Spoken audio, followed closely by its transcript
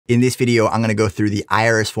In this video, I'm going to go through the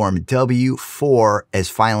IRS form W-4 as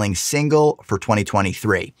filing single for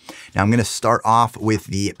 2023. Now, I'm going to start off with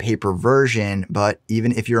the paper version, but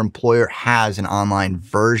even if your employer has an online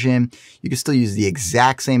version, you can still use the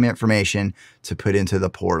exact same information to put into the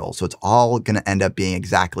portal. So it's all going to end up being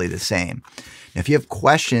exactly the same. Now, if you have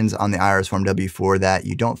questions on the IRS form W-4 that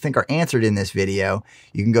you don't think are answered in this video,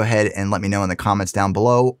 you can go ahead and let me know in the comments down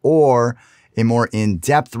below, or a more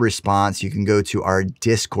in-depth response, you can go to our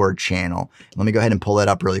Discord channel. Let me go ahead and pull that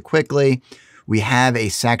up really quickly. We have a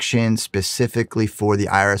section specifically for the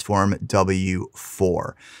IRS form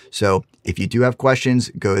W-4. So if you do have questions,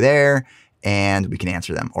 go there and we can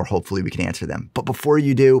answer them, or hopefully we can answer them. But before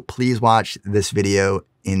you do, please watch this video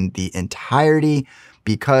in the entirety,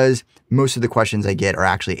 because most of the questions I get are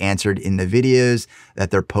actually answered in the videos that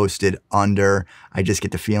they're posted under. I just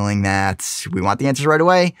get the feeling that we want the answers right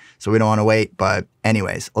away, so we don't want to wait. But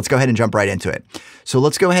anyways, let's go ahead and jump right into it. So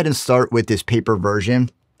let's go ahead and start with this paper version.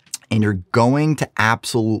 And you're going to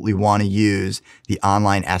absolutely want to use the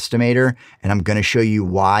online estimator. And I'm going to show you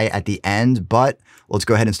why at the end, but let's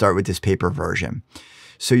go ahead and start with this paper version.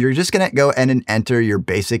 So you're just going to go ahead and enter your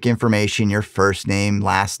basic information, your first name,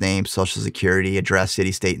 last name, social security, address,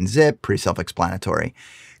 city, state, and zip, pretty self-explanatory.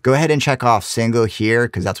 Go ahead and check off single here,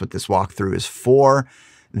 because that's what this walkthrough is for.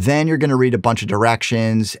 Then you're going to read a bunch of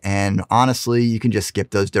directions, and honestly, you can just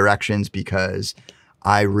skip those directions because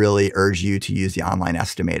I really urge you to use the online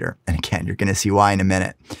estimator. And again, you're going to see why in a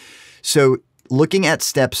minute. So looking at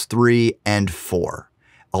steps 3 and 4.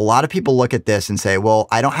 A lot of people look at this and say, well,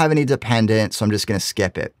 I don't have any dependents, so I'm just going to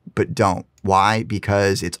skip it. But don't. Why?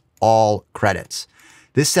 Because it's all credits.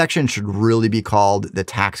 This section should really be called the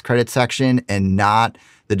tax credit section and not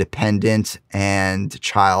the dependent and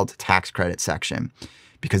child tax credit section,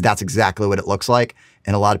 because that's exactly what it looks like.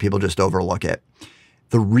 And a lot of people just overlook it.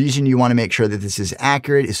 The reason you want to make sure that this is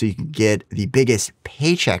accurate is so you can get the biggest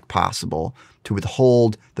paycheck possible to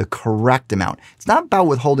withhold the correct amount. It's not about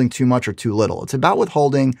withholding too much or too little. It's about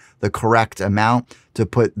withholding the correct amount to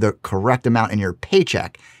put the correct amount in your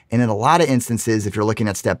paycheck. And in a lot of instances, if you're looking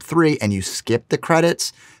at step 3 and you skip the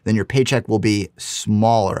credits, then your paycheck will be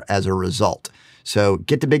smaller as a result. So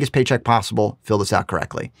get the biggest paycheck possible, fill this out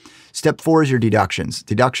correctly. Step 4 is your deductions.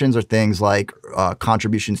 Deductions are things like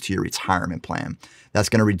contributions to your retirement plan. That's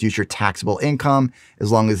going to reduce your taxable income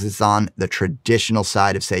as long as it's on the traditional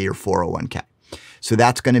side of, say, your 401k. So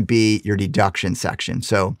that's going to be your deduction section.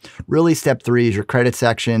 So really step 3 is your credit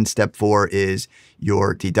section. Step 4 is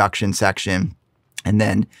your deduction section. And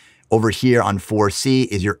then over here on 4C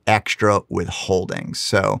is your extra withholdings.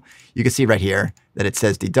 So you can see right here that it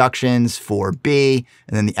says deductions for B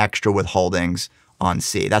and then the extra withholdings on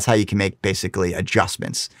C. That's how you can make basically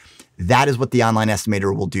adjustments. That is what the online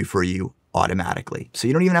estimator will do for you automatically. So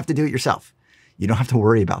you don't even have to do it yourself. You don't have to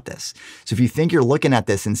worry about this. So if you think you're looking at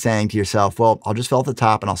this and saying to yourself, well, I'll just fill at the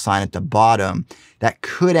top and I'll sign at the bottom, that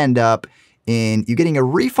could end up in you getting a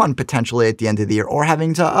refund potentially at the end of the year, or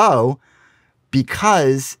having to owe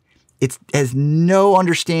because it has no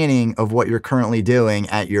understanding of what you're currently doing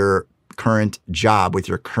at your current job with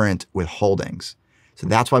your current withholdings. So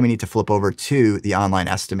that's why we need to flip over to the online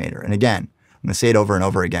estimator. And again, I'm going to say it over and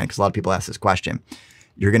over again because a lot of people ask this question.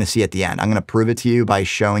 You're going to see at the end. I'm going to prove it to you by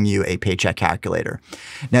showing you a paycheck calculator.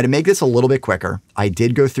 Now, to make this a little bit quicker, I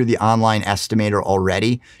did go through the online estimator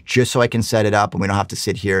already, just so I can set it up and we don't have to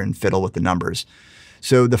sit here and fiddle with the numbers.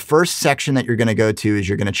 So the first section that you're going to go to is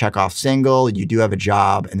you're going to check off single, you do have a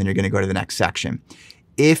job, and then you're going to go to the next section.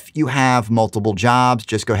 If you have multiple jobs,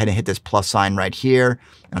 just go ahead and hit this plus sign right here.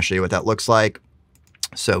 I'll show you what that looks like.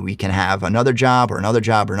 So we can have another job or another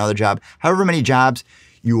job or another job, however many jobs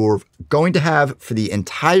you're going to have for the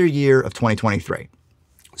entire year of 2023.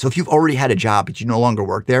 So if you've already had a job, but you no longer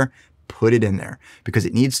work there, put it in there because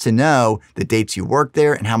it needs to know the dates you worked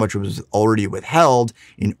there and how much was already withheld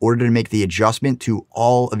in order to make the adjustment to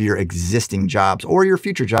all of your existing jobs or your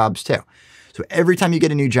future jobs too. So every time you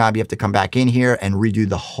get a new job, you have to come back in here and redo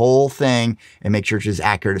the whole thing and make sure it's as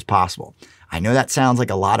accurate as possible. I know that sounds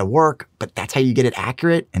like a lot of work, but that's how you get it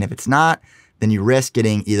accurate. And if it's not, then you risk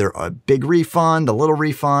getting either a big refund, a little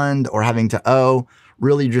refund, or having to owe.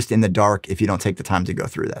 Really just in the dark if you don't take the time to go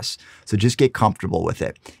through this. So just get comfortable with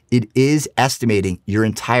it. It is estimating your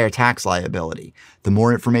entire tax liability. The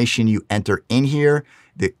more information you enter in here,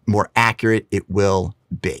 the more accurate it will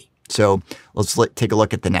be. So let's take a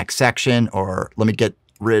look at the next section, or let me get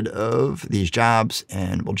rid of these jobs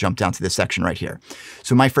and we'll jump down to this section right here.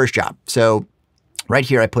 So my first job. So right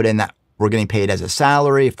here, I put in that we're getting paid as a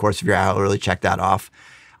salary. Of course, if you're hourly, check that off.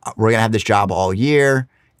 We're going to have this job all year.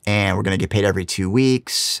 and we're going to get paid every 2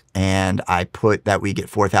 weeks. And I put that we get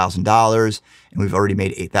 $4,000 and we've already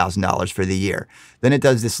made $8,000 for the year. Then it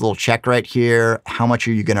does this little check right here. How much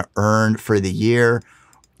are you going to earn for the year?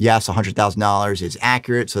 Yes, $100,000 is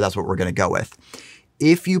accurate. So that's what we're going to go with.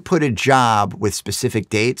 If you put a job with specific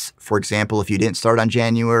dates, for example, if you didn't start on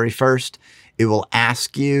January 1st, it will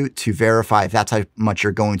ask you to verify if that's how much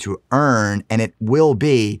you're going to earn, and it will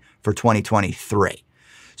be for 2023.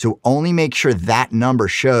 So only make sure that number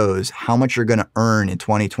shows how much you're going to earn in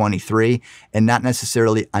 2023 and not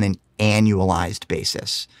necessarily on an annualized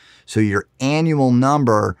basis. So your annual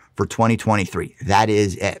number for 2023, that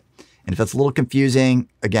is it. And if that's a little confusing,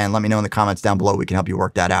 again, let me know in the comments down below. We can help you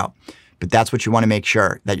work that out. But that's what you want to make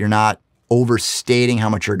sure, that you're not overstating how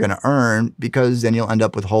much you're going to earn, because then you'll end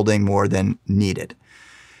up withholding more than needed.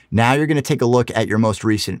 Now you're going to take a look at your most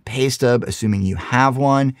recent pay stub, assuming you have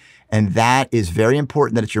one. And that is very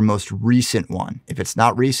important that it's your most recent one. If it's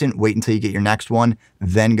not recent, wait until you get your next one,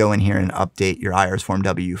 then go in here and update your IRS Form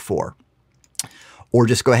W-4. Or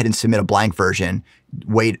just go ahead and submit a blank version,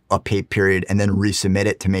 wait a pay period, and then resubmit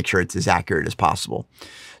it to make sure it's as accurate as possible.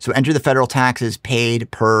 So enter the federal taxes paid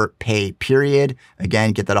per pay period.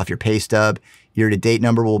 Again, get that off your pay stub. Year-to-date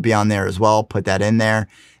number will be on there as well. Put that in there.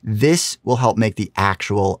 This will help make the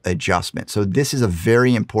actual adjustment. So this is a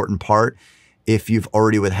very important part if you've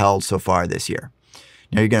already withheld so far this year.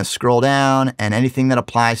 Now you're going to scroll down, and anything that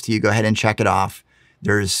applies to you, go ahead and check it off.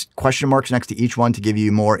 There's question marks next to each one to give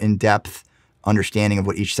you more in-depth understanding of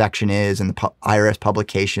what each section is, and the IRS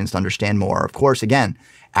publications to understand more. Of course, again,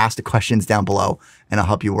 ask the questions down below and I'll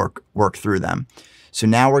help you work through them. So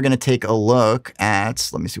now we're going to take a look at,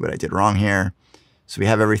 let me see what I did wrong here. So we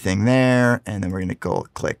have everything there, and then we're going to go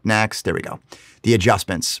click next. There we go. The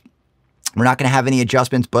adjustments. We're not going to have any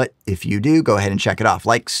adjustments, but if you do, go ahead and check it off,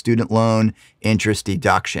 like student loan interest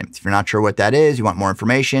deduction. If you're not sure what that is, you want more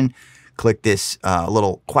information, click this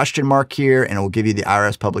little question mark here, and it will give you the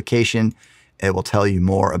IRS publication. It will tell you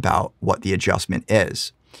more about what the adjustment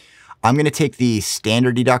is. I'm going to take the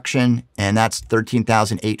standard deduction, and that's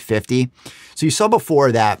 $13,850. So you saw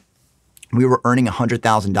before that we were earning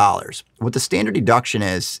 $100,000. What the standard deduction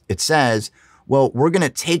is, it says, well, we're going to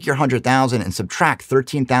take your $100,000 and subtract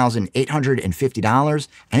 $13,850,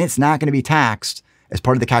 and it's not going to be taxed as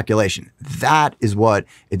part of the calculation. That is what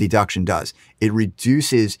a deduction does. It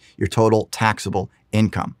reduces your total taxable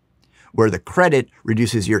income, where the credit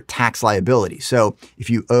reduces your tax liability. So if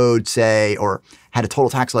you owed, say, or had a total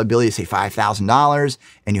tax liability of, say, $5,000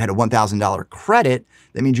 and you had a $1,000 credit,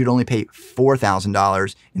 that means you'd only pay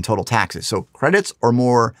 $4,000 in total taxes. So credits are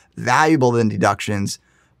more valuable than deductions,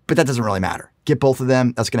 but that doesn't really matter. Get both of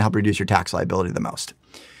them. That's going to help reduce your tax liability the most.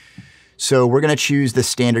 So we're going to choose the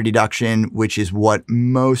standard deduction, which is what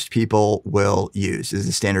most people will use, is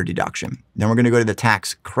the standard deduction. Then we're going to go to the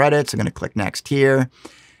tax credits. I'm going to click next here.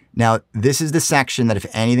 Now, this is the section that if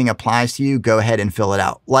anything applies to you, go ahead and fill it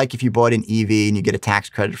out. Like if you bought an EV and you get a tax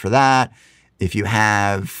credit for that. If you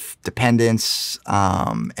have dependents,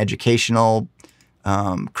 educational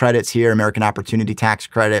credits here, American Opportunity Tax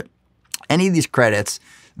Credit, any of these credits,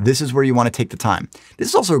 this is where you want to take the time. This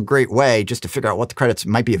is also a great way just to figure out what the credits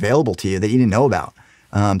might be available to you that you didn't know about.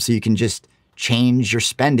 So you can just change your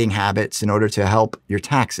spending habits in order to help your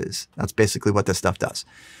taxes. That's basically what this stuff does.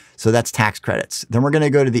 So that's tax credits. Then we're going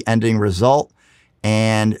to go to the ending result,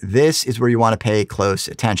 and this is where you want to pay close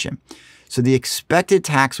attention. So the expected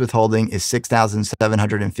tax withholding is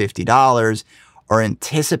 $6,750. Our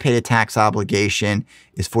anticipated tax obligation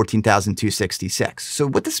is $14,266. So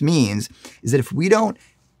what this means is that if we don't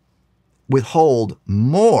withhold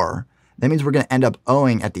more, that means we're going to end up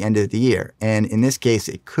owing at the end of the year. And in this case,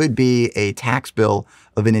 it could be a tax bill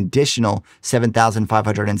of an additional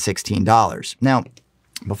 $7,516. Now,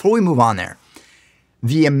 before we move on there,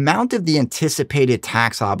 the amount of the anticipated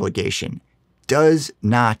tax obligation does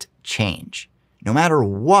not change. No matter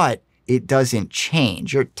what, it doesn't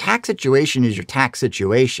change. Your tax situation is your tax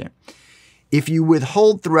situation. If you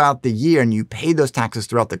withhold throughout the year and you pay those taxes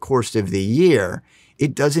throughout the course of the year,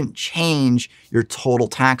 it doesn't change your total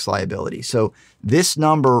tax liability. So this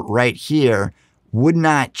number right here would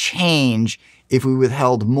not change if we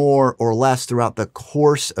withheld more or less throughout the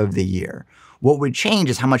course of the year. What would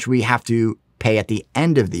change is how much we have to pay at the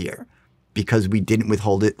end of the year because we didn't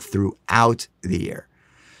withhold it throughout the year.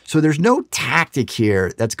 So there's no tactic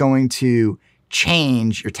here that's going to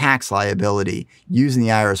change your tax liability using the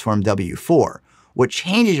IRS Form W-4. What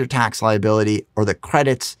changes your tax liability are the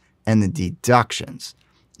credits and the deductions,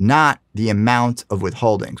 not the amount of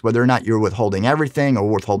withholdings, whether or not you're withholding everything or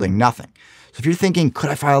withholding nothing. So if you're thinking,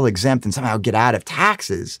 could I file exempt and somehow get out of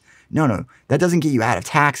taxes? No, that doesn't get you out of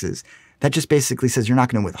taxes. that just basically says you're not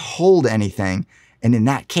going to withhold anything. And in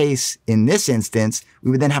that case, in this instance, we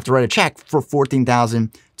would then have to write a check for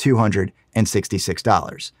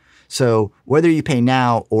 $14,266. So whether you pay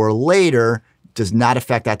now or later does not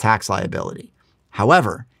affect that tax liability.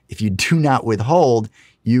 However, if you do not withhold,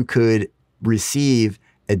 you could receive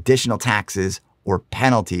additional taxes or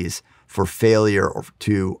penalties for failure or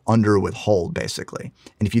to under withhold, basically.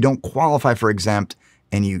 And if you don't qualify for exempt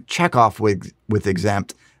and you check off with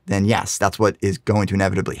exempt, then yes, that's what is going to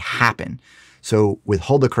inevitably happen. So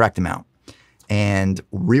withhold the correct amount and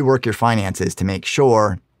rework your finances to make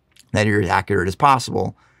sure that you're as accurate as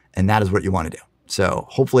possible. And that is what you want to do. So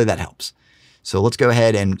hopefully that helps. So let's go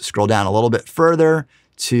ahead and scroll down a little bit further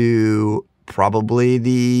to probably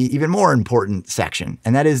the even more important section,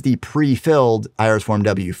 and that is the pre-filled IRS Form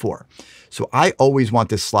W-4. So I always want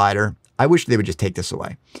this slider. I wish they would just take this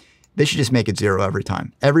away. They should just make it 0 every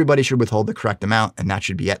time. Everybody should withhold the correct amount, and that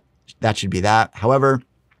should be it. That should be that. However,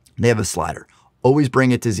 they have a slider. Always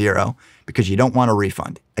bring it to 0 because you don't want a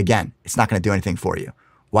refund. Again, it's not going to do anything for you.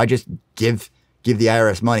 Why just give the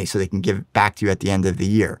IRS money so they can give it back to you at the end of the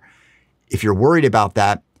year? If you're worried about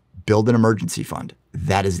that, build an emergency fund.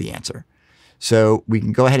 That is the answer. So we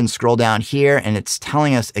can go ahead and scroll down here, and it's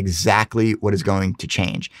telling us exactly what is going to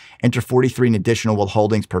change. Enter 43 in additional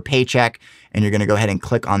withholdings per paycheck, and you're going to go ahead and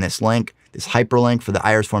click on this link, this hyperlink for the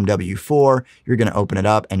IRS Form W-4. You're going to open it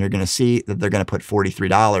up, and you're going to see that they're going to put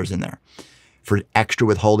 $43 in there for extra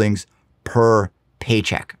withholdings per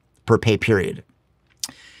paycheck, per pay period.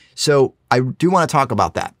 So I do want to talk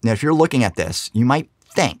about that. Now, if you're looking at this, you might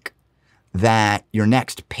think that your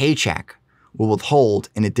next paycheck will withhold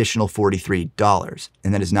an additional $43,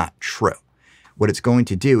 and that is not true. What it's going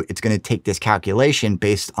to do, it's going to take this calculation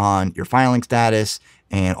based on your filing status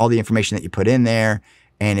and all the information that you put in there,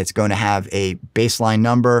 and it's going to have a baseline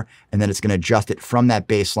number, and then it's going to adjust it from that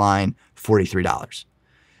baseline $43.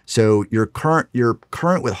 So your current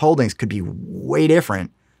withholdings could be way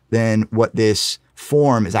different than what this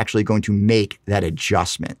form is actually going to make that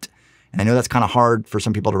adjustment. And I know that's kind of hard for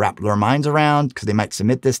some people to wrap their minds around because they might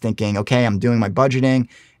submit this thinking, okay, I'm doing my budgeting,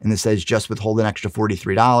 and this says just withhold an extra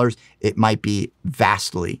 $43. It might be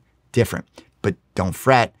vastly different, but don't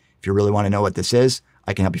fret. If you really want to know what this is,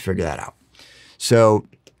 I can help you figure that out. So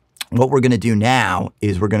what we're going to do now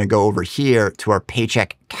is we're going to go over here to our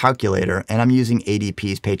paycheck calculator, and I'm using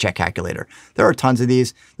ADP's paycheck calculator. There are tons of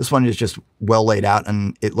these. This one is just well laid out,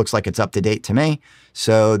 and it looks like it's up to date to me.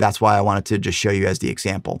 So that's why I wanted to just show you as the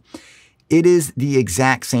example. It is the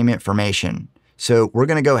exact same information. So we're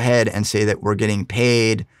going to go ahead and say that we're getting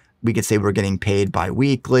paid. We could say we're getting paid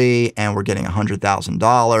biweekly and we're getting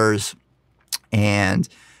 $100,000. And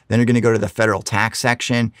then you're going to go to the federal tax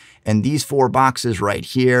section. And these 4 boxes right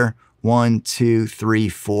here, 1, 2, 3,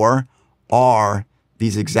 4, are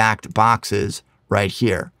these exact boxes right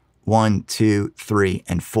here, 1, 2, 3,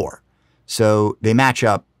 and 4. So they match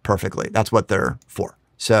up perfectly. That's what they're for.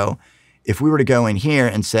 So if we were to go in here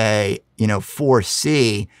and say,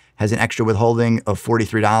 4C has an extra withholding of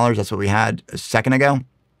 $43. That's what we had a second ago.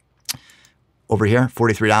 Over here,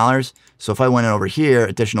 $43. So if I went over here,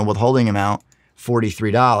 additional withholding amount,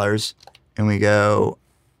 $43, and we go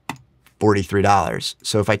 $43.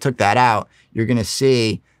 So if I took that out, you're going to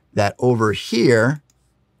see that over here,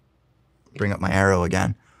 bring up my arrow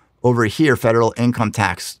again, over here, federal income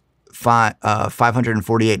tax,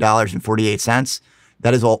 $548.48.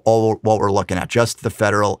 That is all what we're looking at, just the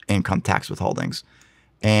federal income tax withholdings.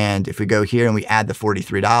 And if we go here and we add the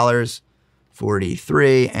 $43,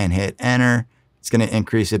 43, and hit enter, it's going to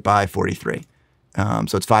increase it by 43.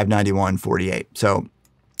 So it's $591.48. So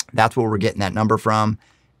that's where we're getting that number from.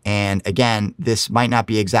 And again, this might not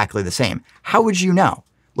be exactly the same. How would you know?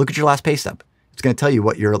 Look at your last pay stub. It's going to tell you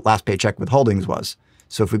what your last paycheck withholdings was.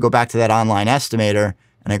 So if we go back to that online estimator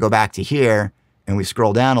and I go back to here and we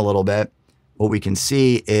scroll down a little bit, what we can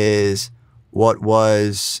see is what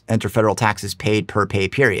was enter federal taxes paid per pay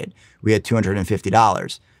period. We had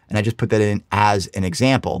 $250. And I just put that in as an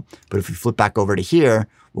example. But if we flip back over to here,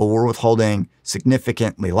 well, we're withholding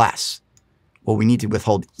significantly less. Well, we need to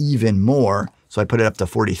withhold even more. So I put it up to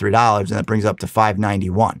 $43, and that brings it up to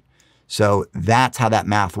 $591. So that's how that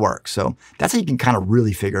math works. So that's how you can kind of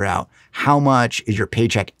really figure out how much is your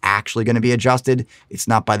paycheck actually going to be adjusted. It's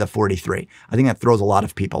not by the 43. I think that throws a lot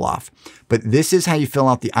of people off. But this is how you fill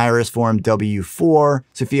out the IRS Form W-4.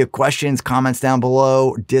 So if you have questions, comments down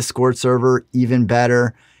below, Discord server, even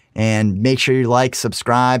better. And make sure you like,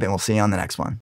 subscribe, and we'll see you on the next one.